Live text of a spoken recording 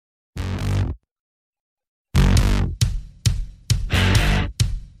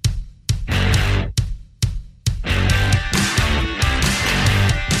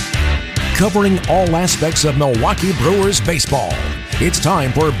covering all aspects of Milwaukee Brewers baseball. It's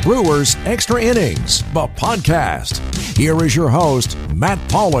time for Brewers Extra Innings, the podcast. Here is your host, Matt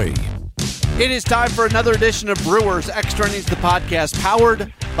Pauley. It is time for another edition of Brewers Extra Innings, the podcast,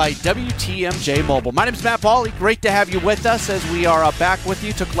 powered by WTMJ Mobile. My name is Matt Pauley. Great to have you with us as we are back with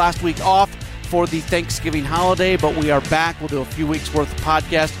you. Took last week off for the Thanksgiving holiday, but we are back. We'll do a few weeks worth of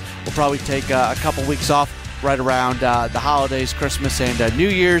podcast. We'll probably take a couple weeks off right around the holidays, Christmas and New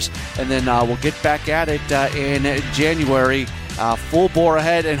Year's, and then we'll get back at it in January, full bore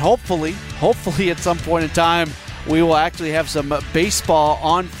ahead, and hopefully at some point in time, we will actually have some baseball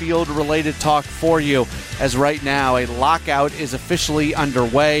on-field related talk for you, as right now a lockout is officially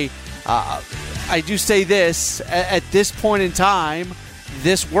underway. I do say this, at this point in time,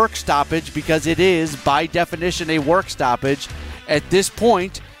 this work stoppage, because it is by definition a work stoppage, at this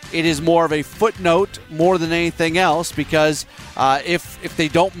point it is more of a footnote more than anything else, because if they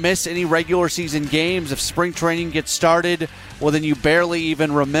don't miss any regular season games, if spring training gets started, well, then you barely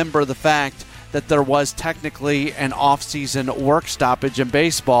even remember the fact that there was technically an off-season work stoppage in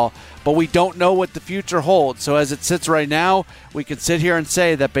baseball, but we don't know what the future holds. So as it sits right now, we can sit here and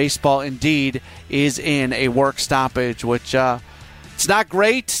say that baseball indeed is in a work stoppage, which it's not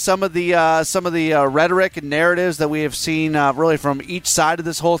great. Some of the rhetoric and narratives that we have seen really from each side of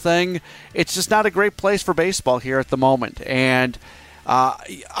this whole thing, it's just not a great place for baseball here at the moment. And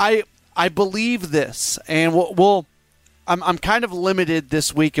I believe this, and I'm kind of limited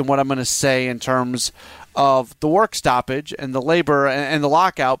this week in what I'm going to say in terms of the work stoppage and the labor and the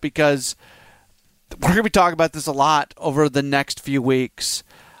lockout, because we're going to be talking about this a lot over the next few weeks.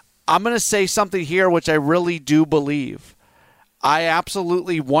 I'm going to say something here which I really do believe. I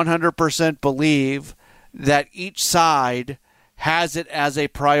absolutely 100% believe that each side has it as a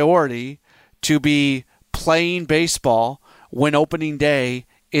priority to be playing baseball when opening day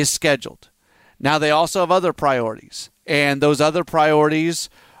is scheduled. Now, they also have other priorities, and those other priorities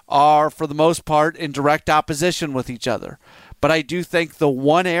are, for the most part, in direct opposition with each other. But I do think the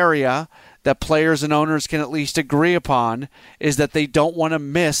one area that players and owners can at least agree upon is that they don't want to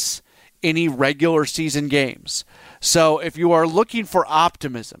miss any regular season games. So if you are looking for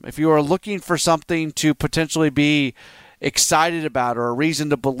optimism, if you are looking for something to potentially be excited about or a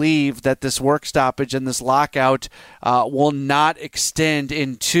reason to believe that this work stoppage and this lockout will not extend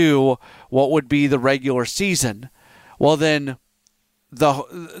into what would be the regular season, well then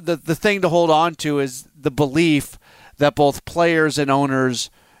the thing to hold on to is the belief that both players and owners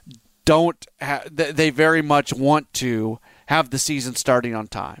they very much want to have the season starting on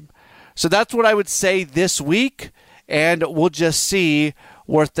time. So that's what I would say this week, and we'll just see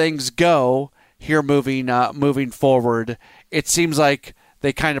where things go here moving forward. It seems like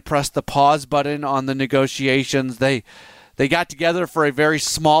they kind of pressed the pause button on the negotiations. They got together for a very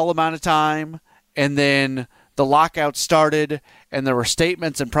small amount of time, and then the lockout started, and there were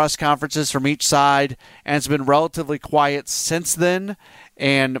statements and press conferences from each side, and it's been relatively quiet since then,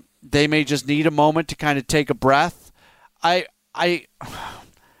 and they may just need a moment to kind of take a breath.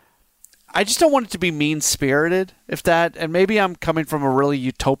 I just don't want it to be mean-spirited, and maybe I'm coming from a really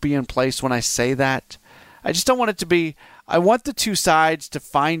utopian place when I say that. I just don't want it to be, I want the two sides to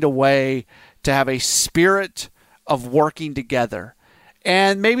find a way to have a spirit of working together.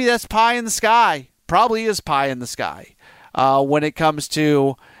 And maybe that's pie in the sky, probably is pie in the sky, when it comes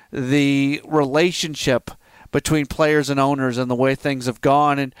to the relationship between players and owners and the way things have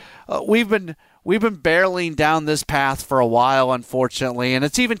gone. And we've been barreling down this path for a while, unfortunately, and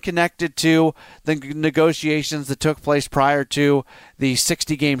it's even connected to the negotiations that took place prior to the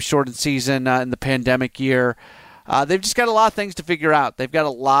 60-game shortened season in the pandemic year. They've just got a lot of things to figure out. They've got a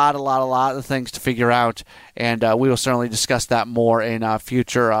lot of things to figure out, and we will certainly discuss that more in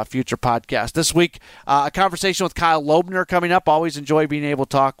future podcasts. This week, a conversation with Kyle Lobner coming up. Always enjoy being able to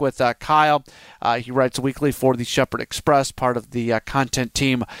talk with Kyle. He writes weekly for the Shepherd Express, part of the content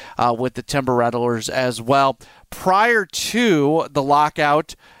team with the Timber Rattlers as well. Prior to the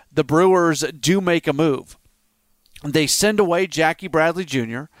lockout, the Brewers do make a move. They send away Jackie Bradley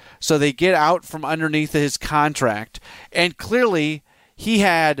Jr., so they get out from underneath his contract. And clearly, he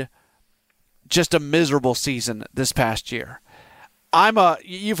had just a miserable season this past year.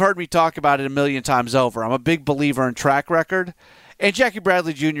 You've heard me talk about it a million times over. I'm a big believer in track record. And Jackie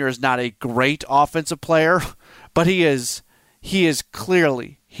Bradley Jr. is not a great offensive player, but he is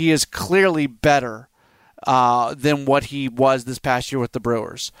clearly better than what he was this past year with the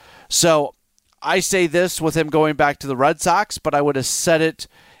Brewers. So I say this with him going back to the Red Sox, but I would have said it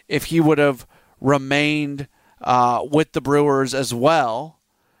if he would have remained with the Brewers as well.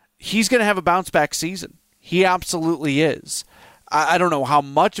 He's going to have a bounce-back season. He absolutely is. I don't know how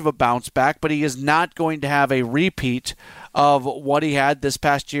much of a bounce back, but he is not going to have a repeat of what he had this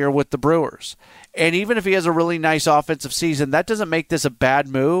past year with the Brewers. And even if he has a really nice offensive season, that doesn't make this a bad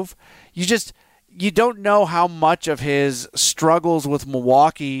move. You don't know how much of his struggles with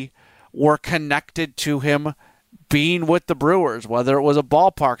Milwaukee were connected to him being with the Brewers, whether it was a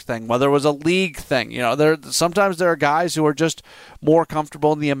ballpark thing, whether it was a league thing. Sometimes there are guys who are just more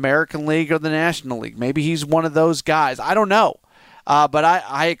comfortable in the American League or the National League. Maybe he's one of those guys. I don't know. But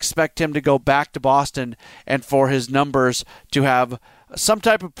I expect him to go back to Boston and for his numbers to have some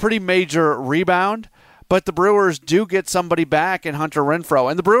type of pretty major rebound. But the Brewers do get somebody back in Hunter Renfroe.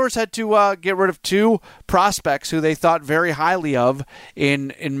 And the Brewers had to get rid of two prospects who they thought very highly of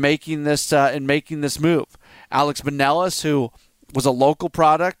in making this move. Alex Manelis, who was a local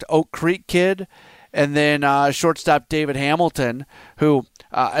product, Oak Creek kid, and then shortstop David Hamilton, who,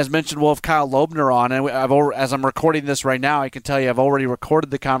 as mentioned, we'll have Kyle Lobner on. And as I'm recording this right now, I can tell you I've already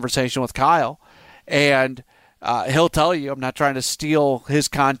recorded the conversation with Kyle. And he'll tell you, I'm not trying to steal his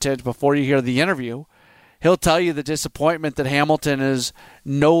content before you hear the interview, he'll tell you the disappointment that Hamilton is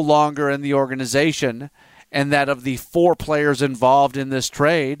no longer in the organization, and that of the 4 players involved in this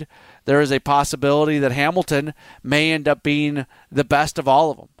trade, there is a possibility that Hamilton may end up being the best of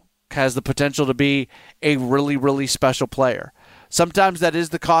all of them. Has the potential to be a really, really special player. Sometimes that is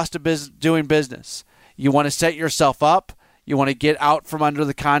the cost of doing business. You want to set yourself up. You want to get out from under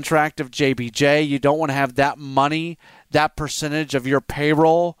the contract of JBJ. You don't want to have that money, that percentage of your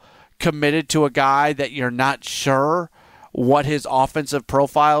payroll committed to a guy that you're not sure what his offensive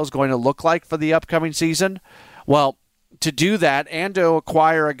profile is going to look like for the upcoming season. Well, to do that and to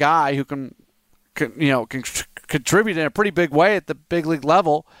acquire a guy who can contribute in a pretty big way at the big league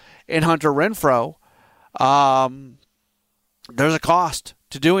level in Hunter Renfroe, there's a cost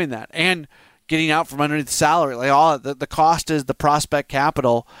to doing that and getting out from underneath the salary. The cost is the prospect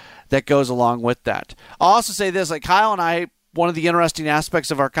capital that goes along with that. I'll also say this, Kyle and I, one of the interesting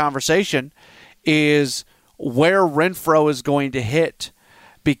aspects of our conversation is where Renfroe is going to hit,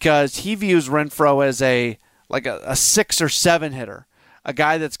 because he views Renfroe as a 6 or 7 hitter, a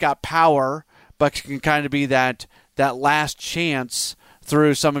guy that's got power but can kind of be that last chance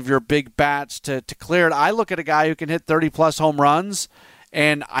through some of your big bats to clear it. I look at a guy who can hit 30-plus home runs,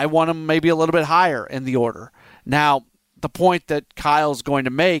 and I want him maybe a little bit higher in the order. Now, the point that Kyle's going to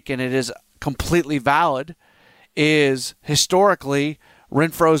make, and it is completely valid, is historically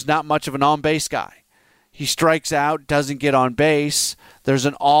Renfroe's not much of an on-base guy. He strikes out, doesn't get on base. There's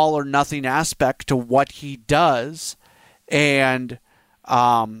an all-or-nothing aspect to what he does, and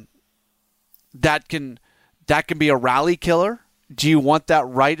that can be a rally killer. Do you want that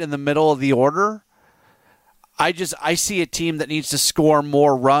right in the middle of the order? I see a team that needs to score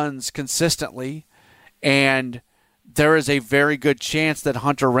more runs consistently, and there is a very good chance that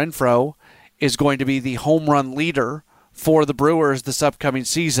Hunter Renfroe is going to be the home run leader for the Brewers this upcoming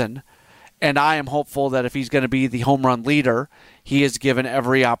season. And I am hopeful that if he's going to be the home run leader, he is given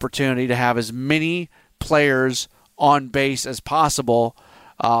every opportunity to have as many players on base as possible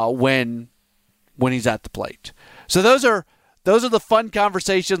when he's at the plate. So those are the fun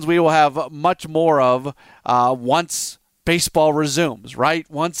conversations we will have much more of once baseball resumes, right?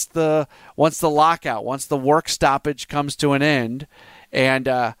 Once the lockout, once the work stoppage comes to an end, and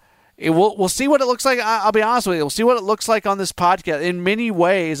we'll see what it looks like. I'll be honest with you. We'll see what it looks like on this podcast. In many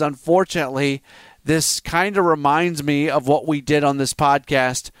ways, unfortunately, this kind of reminds me of what we did on this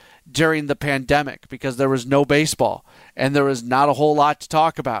podcast during the pandemic, because there was no baseball and there was not a whole lot to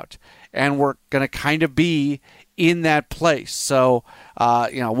talk about. And we're going to kind of be in that place. So,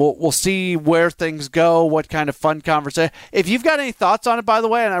 we'll see where things go, what kind of fun conversation. If you've got any thoughts on it, by the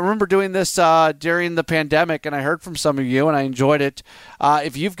way, and I remember doing this during the pandemic, and I heard from some of you, and I enjoyed it.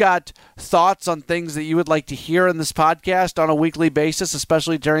 If you've got thoughts on things that you would like to hear in this podcast on a weekly basis,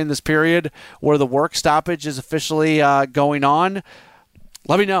 especially during this period where the work stoppage is officially going on,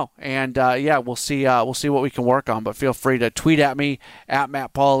 let me know, and we'll see what we can work on. But feel free to tweet at me at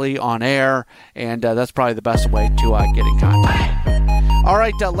Matt Pauley on air, and that's probably the best way to get in contact. All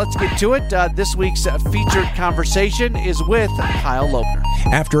right, let's get to it. This week's featured conversation is with Kyle Lobner.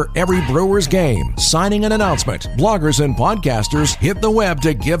 After every Brewers game, signing an announcement, bloggers and podcasters hit the web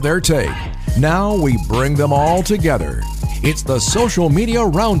to give their take. Now we bring them all together. It's the Social Media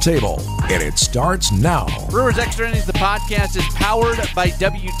Roundtable, and it starts now. Brewers Extra Innings, the podcast, is powered by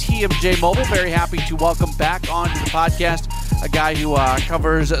WTMJ Mobile. Very happy to welcome back onto the podcast a guy who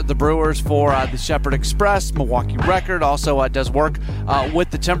covers the Brewers for the Shepherd Express, Milwaukee Record, also does work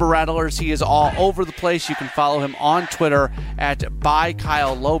with the Timber Rattlers. He is all over the place. You can follow him on Twitter at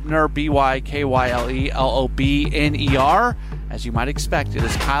 @ByKyleLobner, ByKyleLobner. As you might expect, it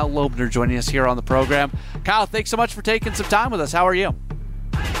is Kyle Lobner joining us here on the program. Kyle, thanks so much for taking some time with us. How are you?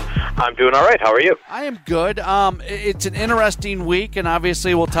 I'm doing all right. How are you? I am good. It's an interesting week, and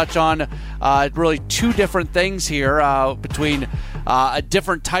obviously we'll touch on really two different things here between a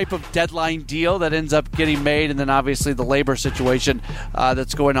different type of deadline deal that ends up getting made, and then obviously the labor situation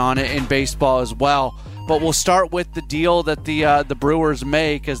that's going on in baseball as well. But we'll start with the deal that the Brewers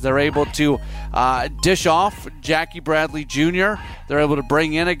make as they're able to dish off Jackie Bradley Jr. They're able to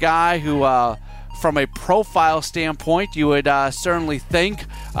bring in a guy who, from a profile standpoint, you would certainly think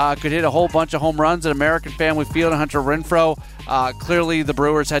could hit a whole bunch of home runs at American Family Field. Hunter Renfroe. Clearly, the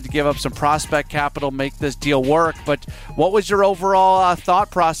Brewers had to give up some prospect capital, make this deal work. But what was your overall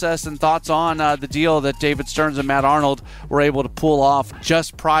thought process and thoughts on the deal that David Stearns and Matt Arnold were able to pull off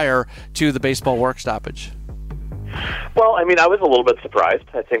just prior to the baseball work stoppage? Well, I mean, I was a little bit surprised.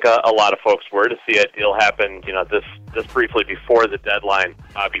 I think a lot of folks were to see a deal happen, this briefly before the deadline,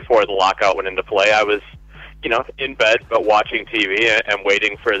 before the lockout went into play. I was, in bed but watching TV and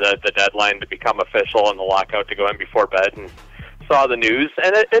waiting for the deadline to become official and the lockout to go in before bed, and saw the news.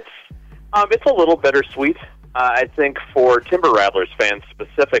 And it's a little bittersweet, I think, for Timber Rattlers fans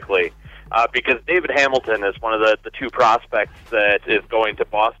specifically, because David Hamilton is one of the two prospects that is going to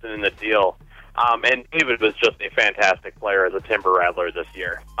Boston in the deal. And David was just a fantastic player as a Timber Rattler this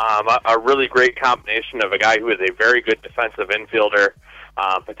year. A really great combination of a guy who is a very good defensive infielder,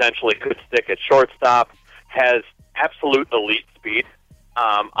 potentially could stick at shortstop, has absolute elite speed.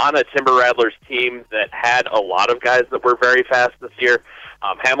 On a Timber Rattlers team that had a lot of guys that were very fast this year,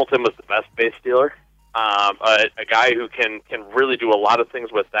 Hamilton was the best base stealer. A guy who can really do a lot of things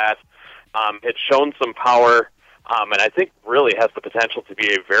with that. Had shown some power. And I think really has the potential to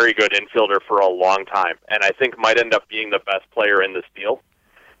be a very good infielder for a long time, and I think might end up being the best player in this deal.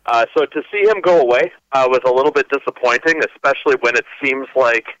 So to see him go away was a little bit disappointing, especially when it seems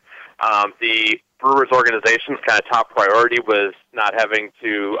like the Brewers organization's kind of top priority was not having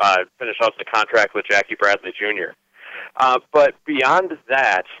to finish off the contract with Jackie Bradley Jr. But beyond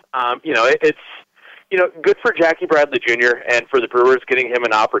that, it's good for Jackie Bradley Jr. and for the Brewers getting him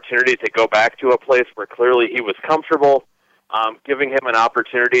an opportunity to go back to a place where clearly he was comfortable, giving him an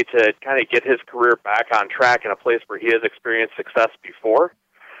opportunity to kind of get his career back on track in a place where he has experienced success before.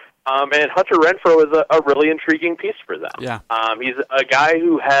 And Hunter Renfroe is a really intriguing piece for them. Yeah. He's a guy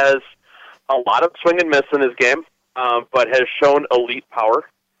who has a lot of swing and miss in his game, but has shown elite power,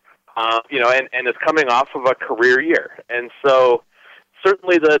 and is coming off of a career year. And so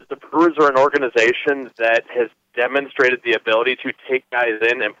certainly the Brewers are an organization that has demonstrated the ability to take guys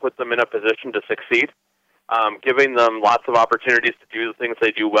in and put them in a position to succeed, giving them lots of opportunities to do the things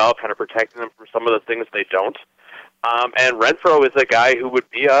they do well, kind of protecting them from some of the things they don't. And Renfroe is a guy who would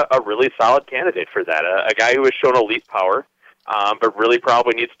be a really solid candidate for that, a guy who has shown elite power, but really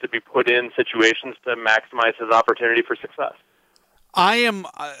probably needs to be put in situations to maximize his opportunity for success. I am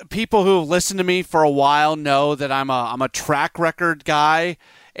people who have listened to me for a while know that I'm a track record guy,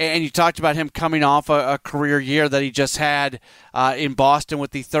 and you talked about him coming off a career year that he just had in Boston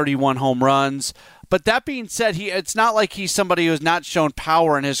with the 31 home runs. But that being said, it's not like he's somebody who has not shown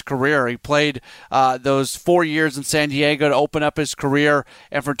power in his career. He played those 4 years in San Diego to open up his career,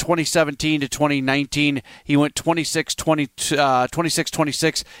 and from 2017 to 2019, he went 26,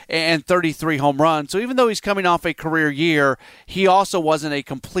 26, and 33 home runs. So even though he's coming off a career year, he also wasn't a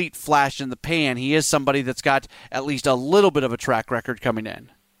complete flash in the pan. He is somebody that's got at least a little bit of a track record coming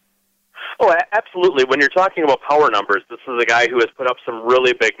in. Oh, absolutely. When you're talking about power numbers, this is a guy who has put up some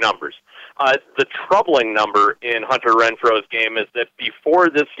really big numbers. The troubling number in Hunter Renfroe's game is that before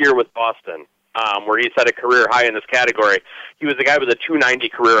this year with Boston, where he set a career high in this category, he was a guy with a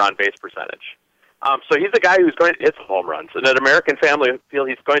 .290 career on-base percentage. So he's a guy who's going to hit some home runs. And at American Family Field,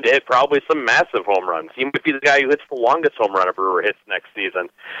 he's going to hit probably some massive home runs. He might be the guy who hits the longest home run a Brewer hits next season.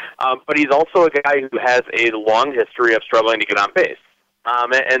 But he's also a guy who has a long history of struggling to get on base.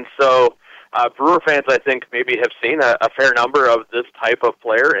 And so Brewer fans, I think, maybe have seen a fair number of this type of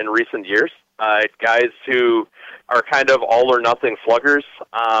player in recent years. Guys who are kind of all-or-nothing sluggers.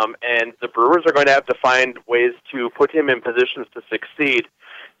 And the Brewers are going to have to find ways to put him in positions to succeed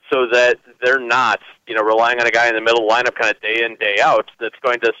so that they're not, relying on a guy in the middle lineup kind of day in, day out that's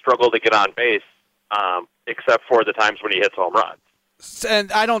going to struggle to get on base, except for the times when he hits home runs.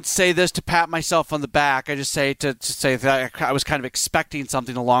 And I don't say this to pat myself on the back. I just say to say that I was kind of expecting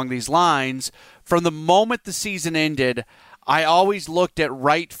something along these lines. From the moment the season ended, I always looked at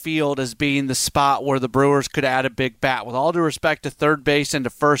right field as being the spot where the Brewers could add a big bat. With all due respect to third base and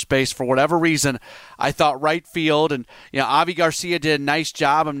to first base, for whatever reason, I thought right field, and Avi Garcia did a nice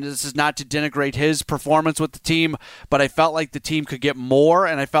job. I mean, this is not to denigrate his performance with the team, but I felt like the team could get more,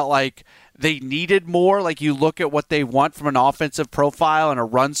 and I felt like they needed more. Like, you look at what they want from an offensive profile and a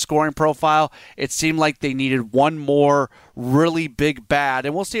run-scoring profile, it seemed like they needed one more really big bat.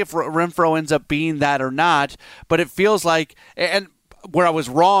 And we'll see if Renfroe ends up being that or not. But it feels like, and where I was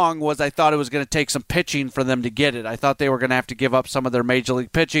wrong was I thought it was going to take some pitching for them to get it. I thought they were going to have to give up some of their major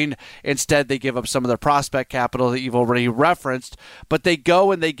league pitching. Instead, they give up some of their prospect capital that you've already referenced. But they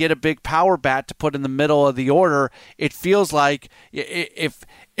go and they get a big power bat to put in the middle of the order. It feels like if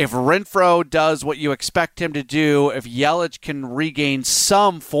Renfroe does what you expect him to do, if Yelich can regain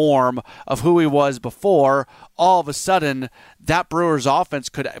some form of who he was before, all of a sudden that Brewers offense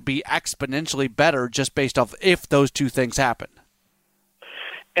could be exponentially better just based off if those two things happen.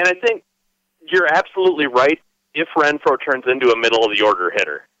 And I think you're absolutely right if Renfroe turns into a middle-of-the-order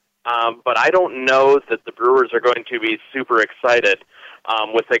hitter. But I don't know that the Brewers are going to be super excited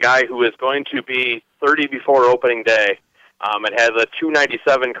with a guy who is going to be 30 before opening day and has a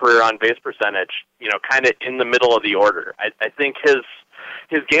 .297 career on-base percentage, kind of in the middle of the order. I think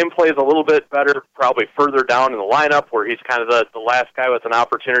his game play is a little bit better, probably further down in the lineup, where he's kind of the last guy with an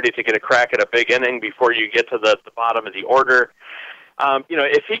opportunity to get a crack at a big inning before you get to the bottom of the order.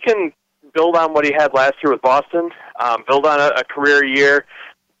 If he can build on what he had last year with Boston, build on a career year,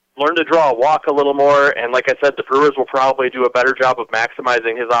 learn to draw a walk a little more, and like I said, the Brewers will probably do a better job of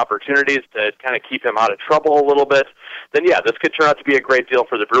maximizing his opportunities to kind of keep him out of trouble a little bit, then yeah, this could turn out to be a great deal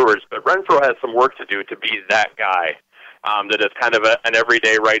for the Brewers. But Renfroe has some work to do to be that guy that is kind of an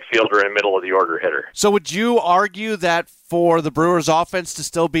everyday right fielder and middle-of-the-order hitter. So would you argue that for the Brewers offense to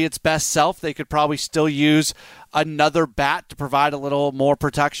still be its best self, they could probably still use another bat to provide a little more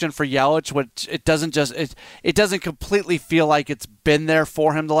protection for Yelich, which it doesn't completely feel like it's been there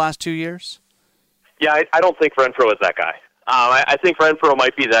for him the last 2 years? Yeah, I don't think Renfroe is that guy. I think Renfroe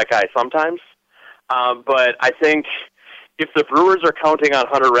might be that guy sometimes, but I think if the Brewers are counting on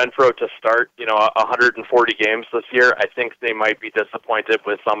Hunter Renfroe to start, 140 games this year, I think they might be disappointed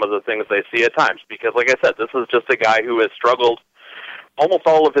with some of the things they see at times. Because, like I said, this is just a guy who has struggled almost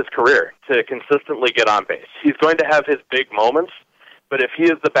all of his career to consistently get on base. He's going to have his big moments, but if he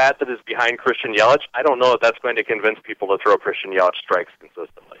is the bat that is behind Christian Yelich, I don't know if that's going to convince people to throw Christian Yelich strikes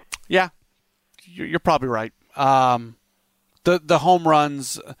consistently. Yeah, you're probably right. The home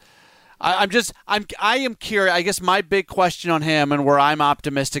runs. I am curious. I guess my big question on him and where I'm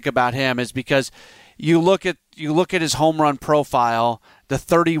optimistic about him is because you look at his home run profile, the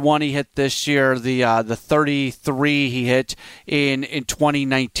 31 he hit this year, the 33 he hit in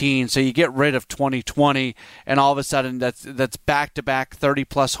 2019. So you get rid of 2020, and all of a sudden that's back-to-back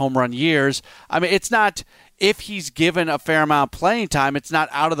 30-plus home run years. I mean, it's not, if he's given a fair amount of playing time, it's not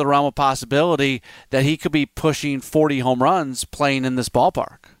out of the realm of possibility that he could be pushing 40 home runs playing in this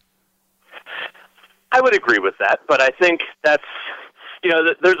ballpark. I would agree with that, but I think that's,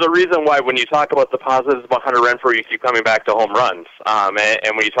 there's a reason why when you talk about the positives about Hunter Renfroe, you keep coming back to home runs,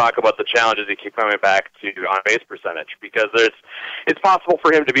 and when you talk about the challenges, you keep coming back to on-base percentage, because it's possible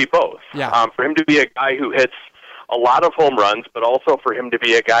for him to be both. Yeah. For him to be a guy who hits a lot of home runs, but also for him to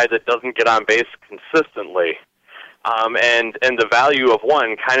be a guy that doesn't get on base consistently. And the value of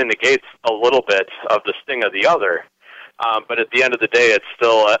one kind of negates a little bit of the sting of the other. But at the end of the day, it's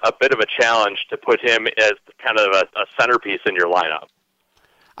still a bit of a challenge to put him as kind of a centerpiece in your lineup.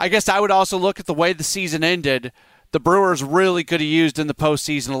 I guess I would also look at the way the season ended. The Brewers really could have used in the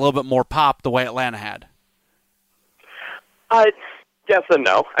postseason a little bit more pop the way Atlanta had. Yes and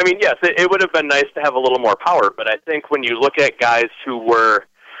no. I mean, yes, it would have been nice to have a little more power, but I think when you look at guys who were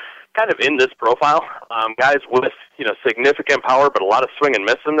kind of in this profile, guys with significant power but a lot of swing and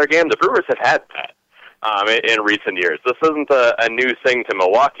miss in their game, the Brewers have had that. In recent years. This isn't a new thing to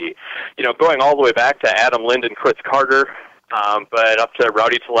Milwaukee. Going all the way back to Adam Lind and Chris Carter, but up to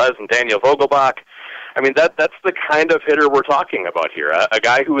Rowdy Tellez and Daniel Vogelbach. I mean, that's the kind of hitter we're talking about here. A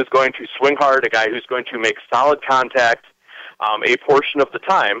guy who is going to swing hard, a guy who's going to make solid contact a portion of the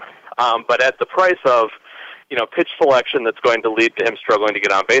time, but at the price of, pitch selection that's going to lead to him struggling to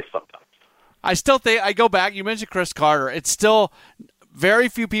get on base sometimes. I still think, I go back, you mentioned Chris Carter. It's still, very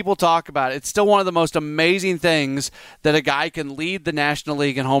few people talk about it. It's still one of the most amazing things that a guy can lead the National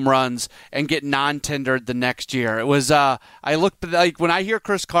League in home runs and get non-tendered the next year. It was, I look, like when I hear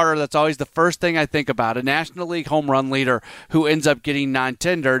Chris Carter, that's always the first thing I think about, a National League home run leader who ends up getting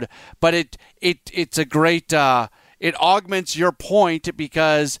non-tendered. But it's a great, it augments your point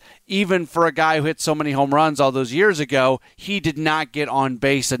because even for a guy who hit so many home runs all those years ago, he did not get on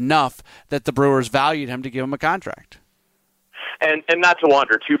base enough that the Brewers valued him to give him a contract. And not to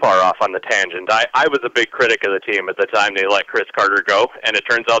wander too far off on the tangent, I was a big critic of the team at the time they let Chris Carter go, and it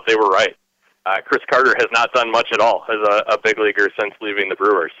turns out they were right. Chris Carter has not done much at all as a big leaguer since leaving the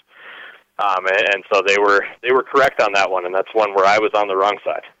Brewers. And so they were correct on that one, and that's one where I was on the wrong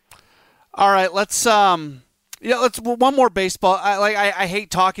side. All right, let's one more baseball. I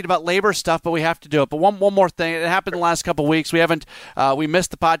hate talking about labor stuff, but we have to do it. But one more thing. It happened the last couple of weeks. We missed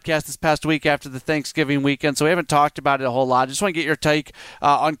the podcast this past week after the Thanksgiving weekend, so we haven't talked about it a whole lot. I just want to get your take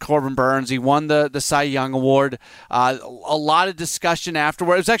on Corbin Burnes. He won the Cy Young Award. A lot of discussion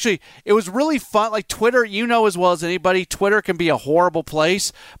afterward. It was really fun. Like Twitter, you know as well as anybody, Twitter can be a horrible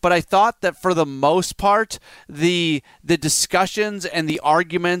place. But I thought that for the most part, the discussions and the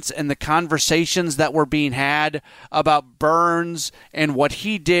arguments and the conversations that were being had about Burnes and what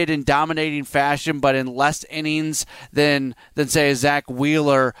he did in dominating fashion, but in less innings than say a Zach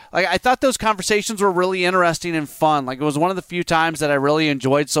Wheeler. Like I thought those conversations were really interesting and fun. Like it was one of the few times that I really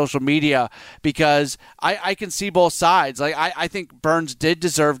enjoyed social media because I can see both sides. Like I think Burnes did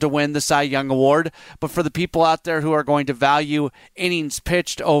deserve to win the Cy Young Award, but for the people out there who are going to value innings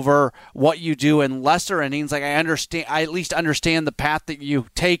pitched over what you do in lesser innings, like I at least understand the path that you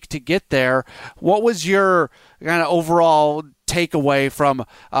take to get there. What was your kind of overall takeaway from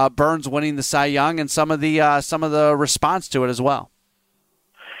Burnes winning the Cy Young and some of the response to it as well?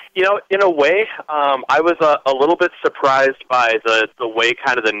 You know, in a way, I was a little bit surprised by the way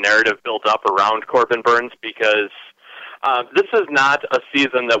kind of the narrative built up around Corbin Burnes because this is not a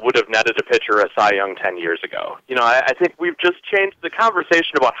season that would have netted a pitcher a Cy Young 10 years ago. You know, I think we've just changed the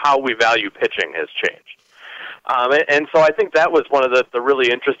conversation about how we value pitching has changed. And so I think that was one of the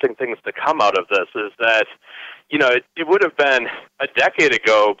really interesting things to come out of this is that, you know, it would have been a decade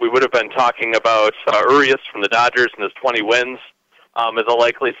ago, we would have been talking about Urias from the Dodgers and his 20 wins as a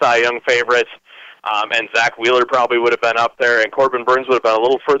likely Cy Young favorite, and Zach Wheeler probably would have been up there, and Corbin Burnes would have been a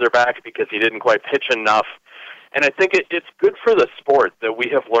little further back because he didn't quite pitch enough. And I think it's good for the sport that we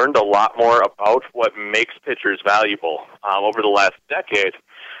have learned a lot more about what makes pitchers valuable over the last decade.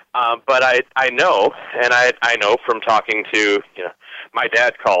 But I know, and I know from talking to, my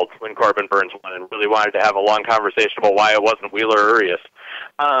dad called when Corbin Burnes won and really wanted to have a long conversation about why it wasn't Wheeler or Urias.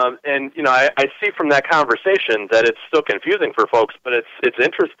 And, I see from that conversation that it's still confusing for folks, but it's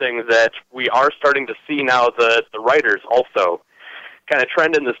interesting that we are starting to see now the writers also kind of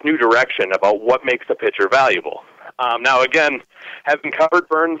trend in this new direction about what makes a pitcher valuable. Now, again, having covered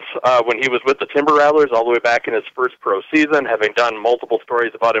Burnes when he was with the Timber Rattlers all the way back in his first pro season, having done multiple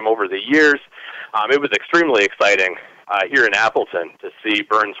stories about him over the years, it was extremely exciting here in Appleton to see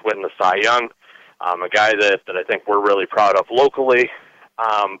Burnes win the Cy Young, a guy that I think we're really proud of locally.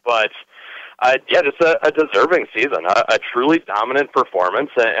 Just a deserving season, a truly dominant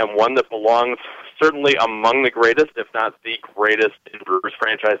performance, and one that belongs certainly among the greatest, if not the greatest, in Brewers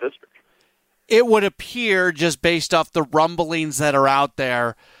franchise history. It would appear, just based off the rumblings that are out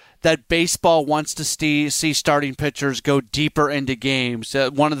there, that baseball wants to see starting pitchers go deeper into games.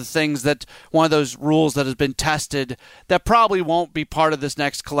 One of those rules that has been tested that probably won't be part of this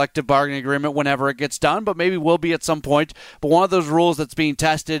next collective bargaining agreement whenever it gets done, but maybe will be at some point. But one of those rules that's being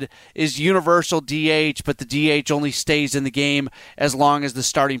tested is universal DH, but the DH only stays in the game as long as the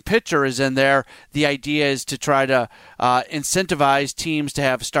starting pitcher is in there. The idea is to try to incentivize teams to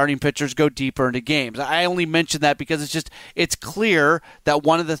have starting pitchers go deeper into games. I only mention that because it's clear that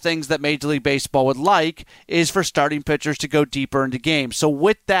one of the things that Major League Baseball would like is for starting pitchers to go deeper into games. So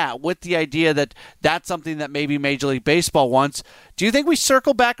with the idea that that's something that maybe Major League Baseball wants, do you think we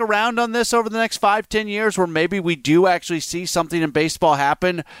circle back around on this over the next 5-10 years where maybe we do actually see something in baseball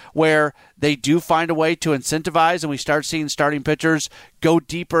happen where they do find a way to incentivize and we start seeing starting pitchers go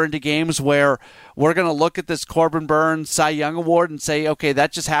deeper into games where we're going to look at this Corbin Burnes Cy Young Award and say, okay,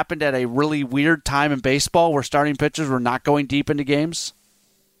 that just happened at a really weird time in baseball where starting pitchers were not going deep into games?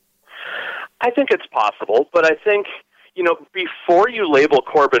 I think it's possible, but I think, before you label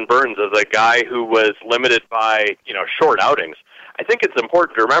Corbin Burnes as a guy who was limited by, short outings, I think it's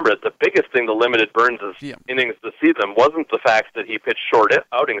important to remember that the biggest thing that limited Burnes' innings this season wasn't the fact that he pitched short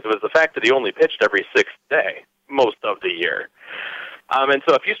outings. It was the fact that he only pitched every sixth day most of the year. And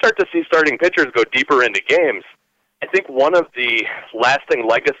so if you start to see starting pitchers go deeper into games, I think one of the lasting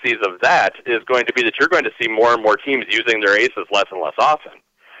legacies of that is going to be that you're going to see more and more teams using their aces less and less often.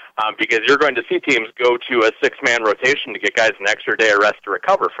 Because you're going to see teams go to a six-man rotation to get guys an extra day of rest to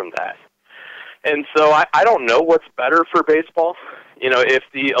recover from that. And so I don't know what's better for baseball. If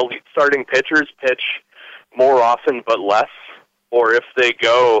the elite starting pitchers pitch more often but less, or if they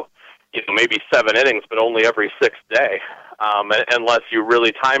go, maybe 7 innings but only every 6th day. Unless you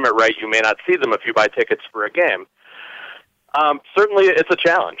really time it right, you may not see them if you buy tickets for a game. Certainly it's a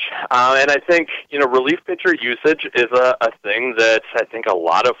challenge. And I think, relief pitcher usage is a thing that I think a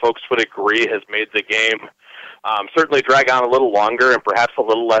lot of folks would agree has made the game certainly drag on a little longer and perhaps a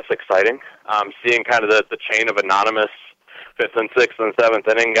little less exciting. Seeing kind of the chain of anonymous 5th and 6th and 7th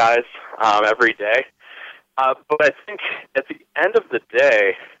inning guys every day. But I think at the end of the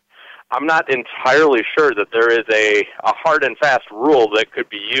day, I'm not entirely sure that there is a hard and fast rule that could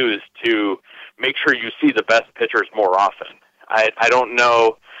be used to make sure you see the best pitchers more often. I don't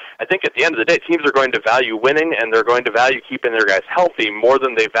know. I think at the end of the day, teams are going to value winning, and they're going to value keeping their guys healthy more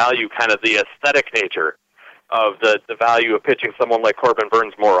than they value kind of the aesthetic nature of the value of pitching someone like Corbin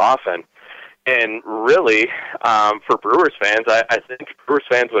Burnes more often. And really, for Brewers fans, I think Brewers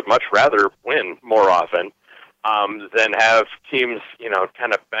fans would much rather win more often than have teams,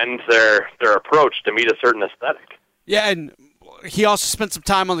 kind of bend their approach to meet a certain aesthetic. Yeah, and he also spent some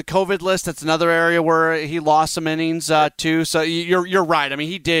time on the COVID list. That's another area where he lost some innings too. So you're right. I mean,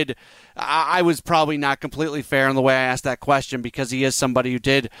 he did. I was probably not completely fair in the way I asked that question because he is somebody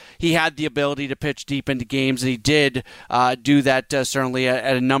he had the ability to pitch deep into games, and he did do that certainly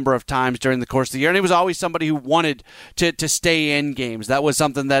at a number of times during the course of the year. And he was always somebody who wanted to stay in games. That was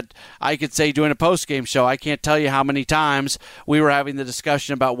something that I could say doing a post-game show. I can't tell you how many times we were having the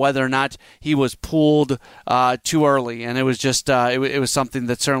discussion about whether or not he was pulled too early, and it was just it was something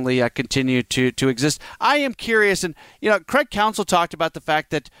that certainly continued to exist. I am curious, and Craig Counsell talked about the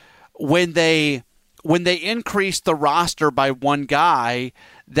fact that when they increased the roster by one guy,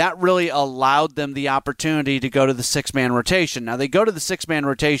 that really allowed them the opportunity to go to the 6-man rotation. Now, they go to the 6-man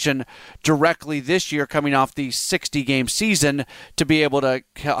rotation directly this year, coming off the 60-game season, to be able to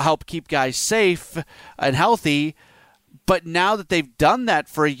help keep guys safe and healthy. But now that they've done that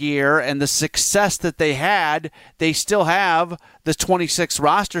for a year and the success that they had, they still have the 26th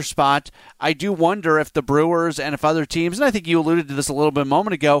roster spot. I do wonder if the Brewers and if other teams, and I think you alluded to this a little bit a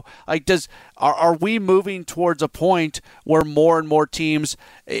moment ago, are we moving towards a point where more and more teams,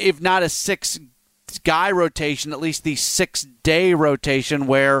 if not a 6-guy rotation, at least the 6-day rotation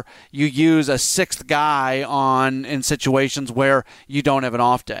where you use a 6th guy in situations where you don't have an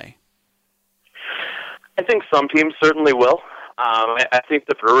off day? I think some teams certainly will. I think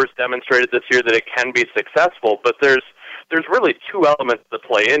the Brewers demonstrated this year that it can be successful, but there's really 2 elements that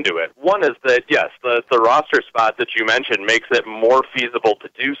play into it. One is that, yes, the roster spot that you mentioned makes it more feasible to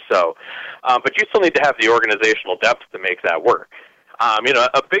do so, but you still need to have the organizational depth to make that work.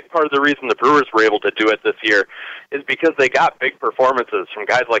 A big part of the reason the Brewers were able to do it this year is because they got big performances from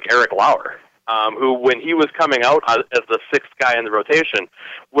guys like Eric Lauer, who, when he was coming out as the 6th guy in the rotation,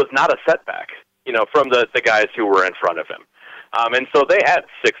 was not a setback, from the guys who were in front of him. And so they had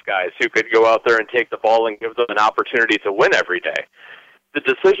 6 guys who could go out there and take the ball and give them an opportunity to win every day. The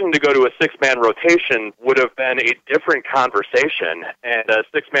decision to go to a 6-man rotation would have been a different conversation, and a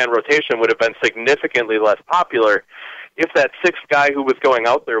 6-man rotation would have been significantly less popular if that 6th guy who was going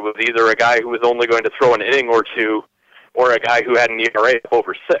out there was either a guy who was only going to throw an inning or 2 or a guy who had an ERA of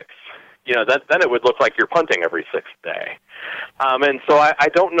over 6. Then it would look like you're punting every 6th day. And so I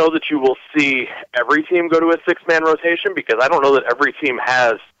don't know that you will see every team go to a 6-man rotation because I don't know that every team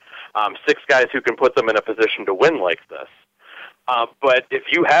has 6 guys who can put them in a position to win like this. But if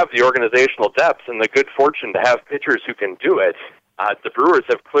you have the organizational depth and the good fortune to have pitchers who can do it, the Brewers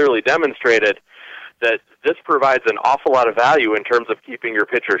have clearly demonstrated that this provides an awful lot of value in terms of keeping your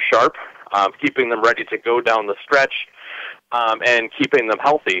pitchers sharp, keeping them ready to go down the stretch, and keeping them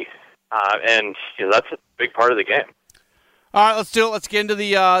healthy. And that's a big part of the game. All right, let's do it. Let's get into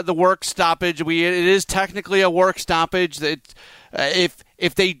the work stoppage. It is technically a work stoppage.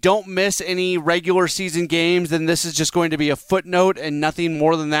 If they don't miss any regular season games, then this is just going to be a footnote and nothing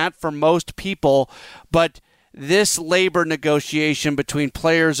more than that for most people. But this labor negotiation between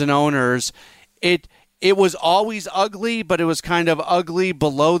players and owners, it was always ugly, but it was kind of ugly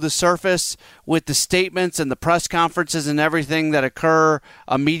below the surface with the statements and the press conferences and everything that occur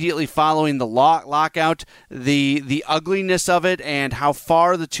immediately following the lockout. The ugliness of it and how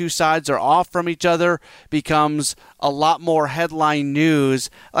far the two sides are off from each other becomes a lot more headline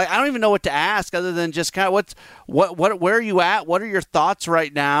news. I don't even know what to ask other than just kind of where are you at? What are your thoughts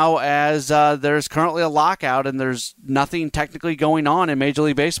right now as there's currently a lockout and there's nothing technically going on in Major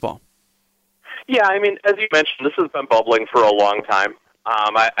League Baseball? Yeah, I mean, as you mentioned, this has been bubbling for a long time.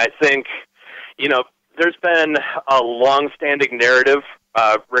 I think, there's been a long-standing narrative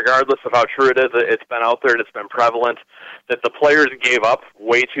regardless of how true it is, it's been out there and it's been prevalent that the players gave up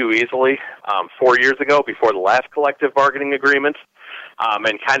way too easily 4 years ago before the last collective bargaining agreement,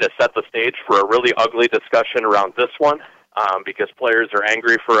 and kind of set the stage for a really ugly discussion around this one, because players are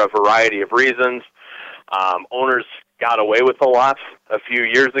angry for a variety of reasons. Owners got away with a lot a few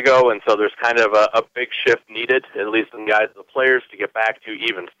years ago, and so there's kind of a big shift needed, at least in the eyes of the players, to get back to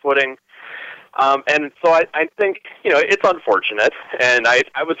even footing. And so I think, it's unfortunate, and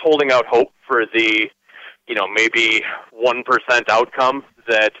I was holding out hope for the, maybe 1% outcome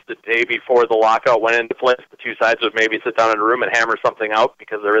that the day before the lockout went into place, the two sides would maybe sit down in a room and hammer something out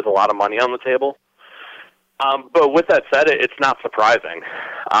because there is a lot of money on the table. But with that said, it's not surprising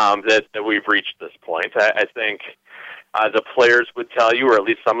that we've reached this point. I think the players would tell you, or at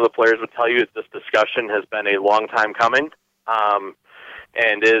least some of the players would tell you, that this discussion has been a long time coming,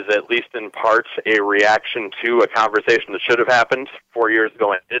 and is at least in part a reaction to a conversation that should have happened 4 years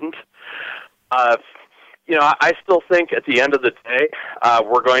ago and didn't. I still think at the end of the day,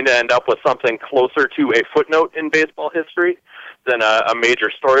 we're going to end up with something closer to a footnote in baseball history than a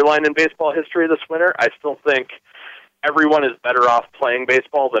major storyline in baseball history this winter. I still think everyone is better off playing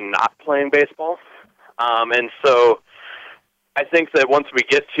baseball than not playing baseball. And so I think that once we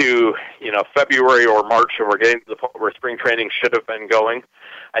get to, February or March, and we're getting to the point where spring training should have been going,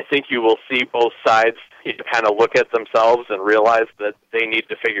 I think you will see both sides kind of look at themselves and realize that they need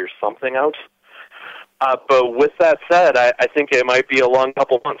to figure something out. But with that said, I think it might be a long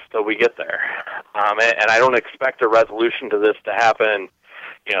couple months till we get there. And I don't expect a resolution to this to happen,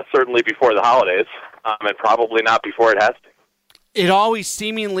 certainly before the holidays, and probably not before it has to. It always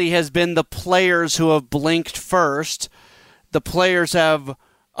seemingly has been the players who have blinked first. The players have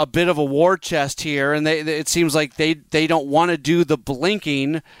a bit of a war chest here, and it seems like they don't want to do the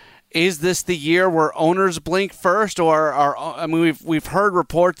blinking. Is this the year where owners blink first, or we've heard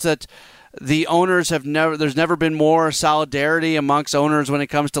reports that the owners there's never been more solidarity amongst owners when it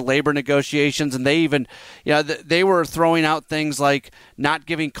comes to labor negotiations, and they even, they were throwing out things like not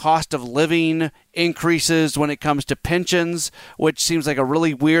giving cost of living increases when it comes to pensions, which seems like a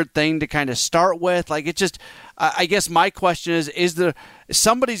really weird thing to kind of start with. Like, it just, I guess my question is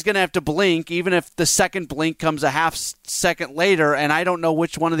somebody's going to have to blink, even if the second blink comes a half second later, and I don't know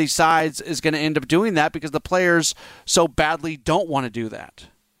which one of these sides is going to end up doing that because the players so badly don't want to do that.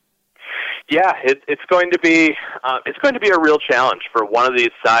 Yeah, it's going to be a real challenge for one of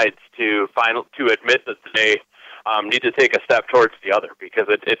these sides to admit that they need to take a step towards the other, because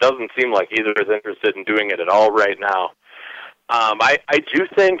it doesn't seem like either is interested in doing it at all right now. I do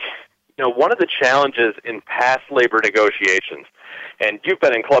think one of the challenges in past labor negotiations, and you've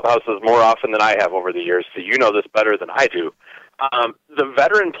been in clubhouses more often than I have over the years, so you know this better than I do. The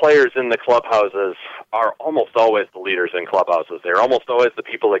veteran players in the clubhouses are almost always the leaders in clubhouses. They're almost always the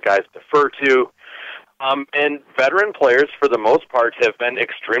people that guys defer to. And veteran players, for the most part, have been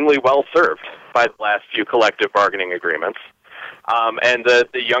extremely well served by the last few collective bargaining agreements. And the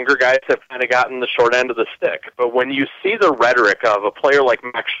younger guys have kind of gotten the short end of the stick. But when you see the rhetoric of a player like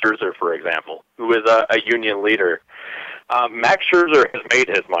Max Scherzer, for example, who is a union leader, Max Scherzer has made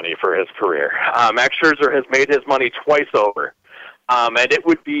his money for his career. Max Scherzer has made his money twice over. And it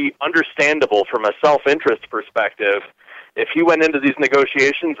would be understandable from a self-interest perspective if he went into these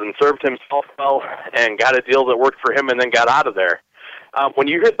negotiations and served himself well and got a deal that worked for him and then got out of there. When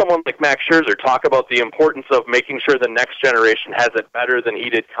you hear someone like Max Scherzer talk about the importance of making sure the next generation has it better than he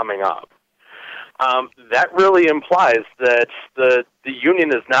did coming up, that really implies that the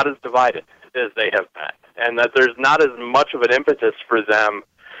union is not as divided as they have been, and that there's not as much of an impetus for them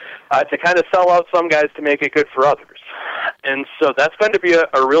to kind of sell out some guys to make it good for others. And so that's going to be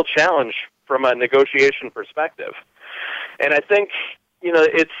a real challenge from a negotiation perspective. And I think,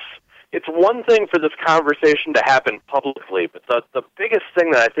 it's one thing for this conversation to happen publicly, but the biggest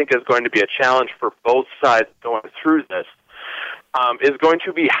thing that I think is going to be a challenge for both sides going through this is going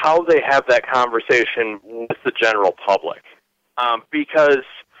to be how they have that conversation with the general public. Because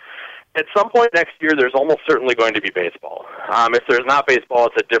at some point next year, there's almost certainly going to be baseball. If there's not baseball,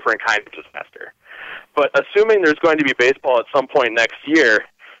 it's a different kind of disaster. But assuming there's going to be baseball at some point next year,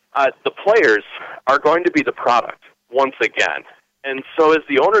 the players are going to be the product once again. And so as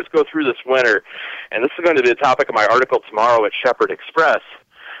the owners go through this winter, and this is going to be the topic of my article tomorrow at Shepherd Express,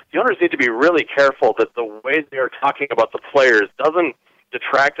 the owners need to be really careful that the way they're talking about the players doesn't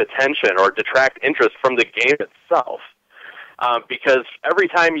detract attention or detract interest from the game itself. Because every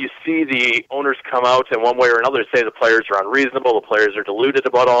time you see the owners come out in one way or another say the players are unreasonable, the players are deluded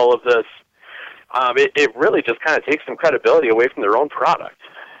about all of this, it really just kind of takes some credibility away from their own product.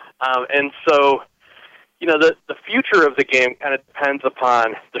 And so, the future of the game kind of depends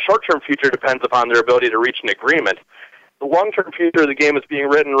upon, the short-term future depends upon their ability to reach an agreement. The long-term future of the game is being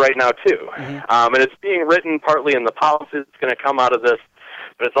written right now, too. And it's being written partly in the policies that's going to come out of this,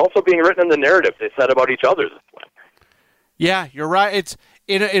 but it's also being written in the narrative they said about each other this way. Yeah, you're right. It's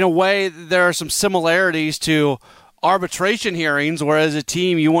in a way, there are some similarities to arbitration hearings, where as a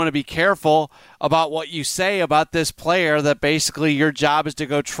team you want to be careful about what you say about this player, that basically your job is to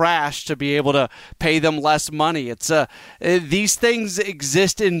go trash to be able to pay them less money. It's these things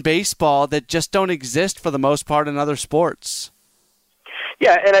exist in baseball that just don't exist for the most part in other sports.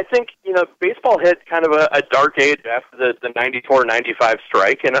 Yeah, and I think, baseball hit kind of a dark age after the 94-95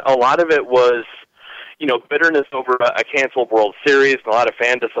 strike, and a lot of it was, bitterness over a canceled World Series and a lot of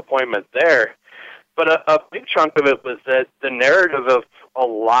fan disappointment there. But a big chunk of it was that the narrative of a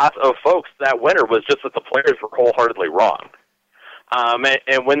lot of folks that winter was just that the players were wholeheartedly wrong.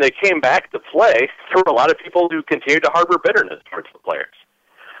 And when they came back to play, there were a lot of people who continued to harbor bitterness towards the players.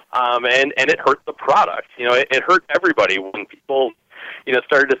 And it hurt the product. It hurt everybody when people,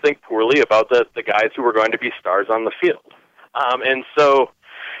 started to think poorly about the guys who were going to be stars on the field. And so,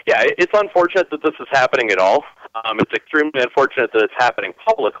 yeah, it's unfortunate that this is happening at all. It's extremely unfortunate that it's happening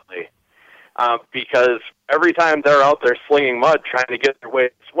publicly. Because every time they're out there slinging mud trying to get their way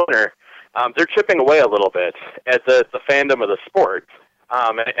this winter, they're chipping away a little bit at the fandom of the sport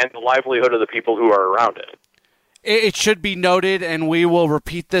and the livelihood of the people who are around it. It should be noted, and we will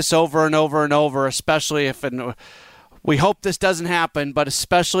repeat this over and over and over, especially if, and we hope this doesn't happen, but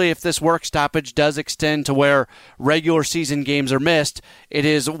especially if this work stoppage does extend to where regular season games are missed, it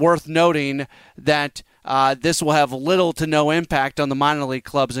is worth noting that this will have little to no impact on the minor league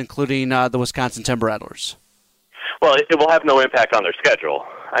clubs, including the Wisconsin Timber Rattlers. Well, it will have no impact on their schedule.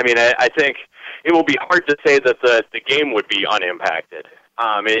 I mean, I think it will be hard to say that the game would be unimpacted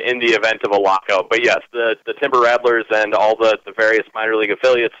in the event of a lockout. But yes, the Timber Rattlers and all the various minor league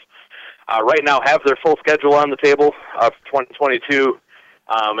affiliates right now have their full schedule on the table for 2022.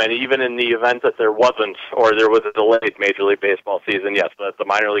 And even in the event that there wasn't, or there was a delayed Major League Baseball season, yes, the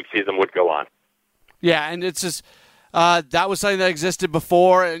minor league season would go on. Yeah, and it's just that was something that existed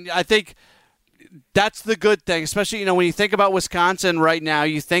before, and I think that's the good thing, especially when you think about Wisconsin right now.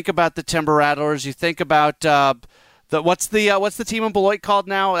 You think about the Timber Rattlers. You think about what's the team in Beloit called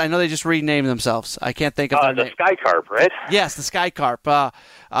now? I know they just renamed themselves. I can't think of their name. The Sky Carp, right? Yes, the Sky Carp.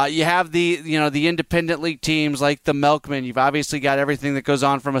 You have the independent league teams like the Milkmen. You've obviously got everything that goes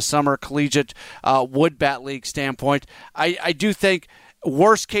on from a summer collegiate wood bat league standpoint. I do think,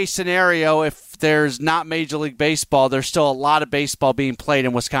 worst case scenario, if there's not Major League Baseball, there's still a lot of baseball being played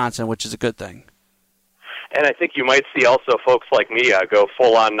in Wisconsin, which is a good thing. And I think you might see also folks like me go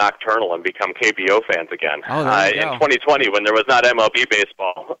full-on nocturnal and become KBO fans again. Oh, there you go. In 2020, when there was not MLB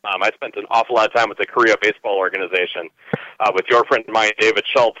baseball, I spent an awful lot of time with the Korea Baseball Organization, with your friend of mine, David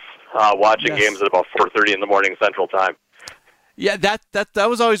Schultz, watching games at about 4:30 in the morning Central Time. Yeah, that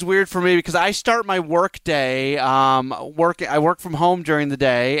was always weird for me because I start my work day. I work from home during the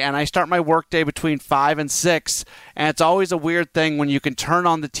day, and I start my work day between 5 and 6. And it's always a weird thing when you can turn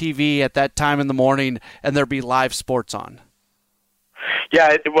on the TV at that time in the morning and there be live sports on.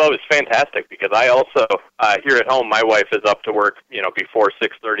 Yeah, it was fantastic because I also here at home, my wife is up to work, before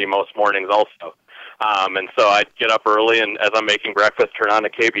 6:30 most mornings also. And so I'd get up early, and as I'm making breakfast, turn on a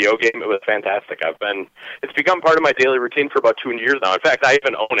KBO game. It was fantastic. It's become part of my daily routine for about 2 years now. In fact, I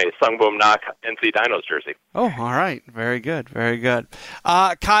even own a Sung Boom Knock NC Dinos jersey. Oh, all right. Very good. Very good.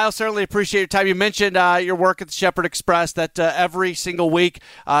 Kyle, certainly appreciate your time. You mentioned your work at the Shepherd Express, that every single week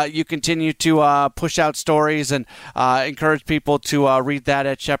you continue to push out stories and encourage people to read that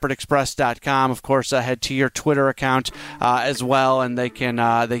at shepherdexpress.com. Of course, head to your Twitter account as well, and they can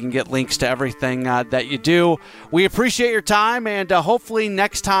get links to everything that you do. We appreciate your time, and hopefully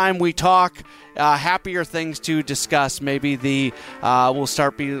next time we talk, happier things to discuss. Maybe we'll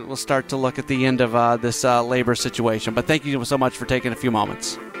start to look at the end of this labor situation. But thank you so much for taking a few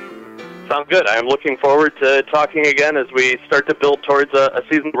moments. Sounds good. I am looking forward to talking again as we start to build towards a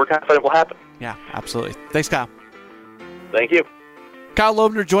season we're confident will happen. Yeah, absolutely. Thanks, Kyle. Thank you. Kyle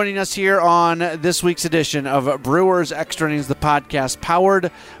Lobner joining us here on this week's edition of Brewers Extra Innings, the podcast powered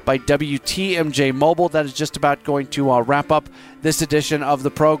by WTMJ Mobile. That is just about going to wrap up this edition of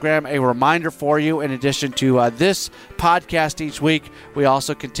the program. A reminder for you, in addition to this podcast each week, we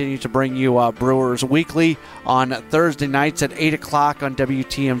also continue to bring you Brewers Weekly on Thursday nights at 8 o'clock on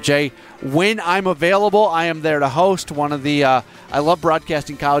WTMJ. When I'm available, I am there to host one of the I love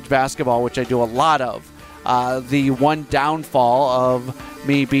broadcasting college basketball, which I do a lot of. The one downfall of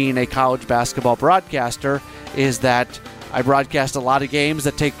me being a college basketball broadcaster is that I broadcast a lot of games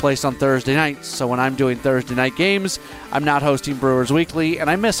that take place on Thursday nights. So when I'm doing Thursday night games, I'm not hosting Brewers Weekly, and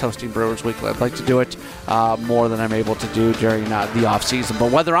I miss hosting Brewers Weekly. I'd like to do it more than I'm able to do during the off season.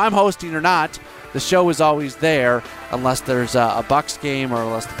 But whether I'm hosting or not, the show is always there unless there's a Bucks game or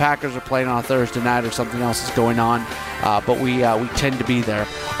unless the Packers are playing on a Thursday night or something else is going on. But we tend to be there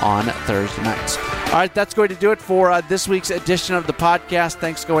on Thursday nights. All right, that's going to do it for this week's edition of the podcast.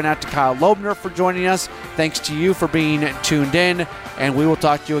 Thanks going out to Kyle Lobner for joining us. Thanks to you for being tuned in. And we will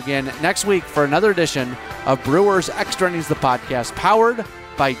talk to you again next week for another edition of Brewers Extra Innings, the podcast, powered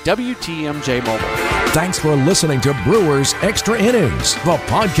by WTMJ Mobile. Thanks for listening to Brewers Extra Innings, the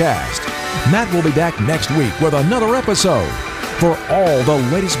podcast. Matt will be back next week with another episode. For all the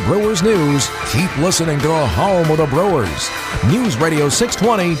latest Brewers news, keep listening to Home of the Brewers. News Radio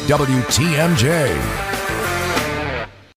 620 WTMJ.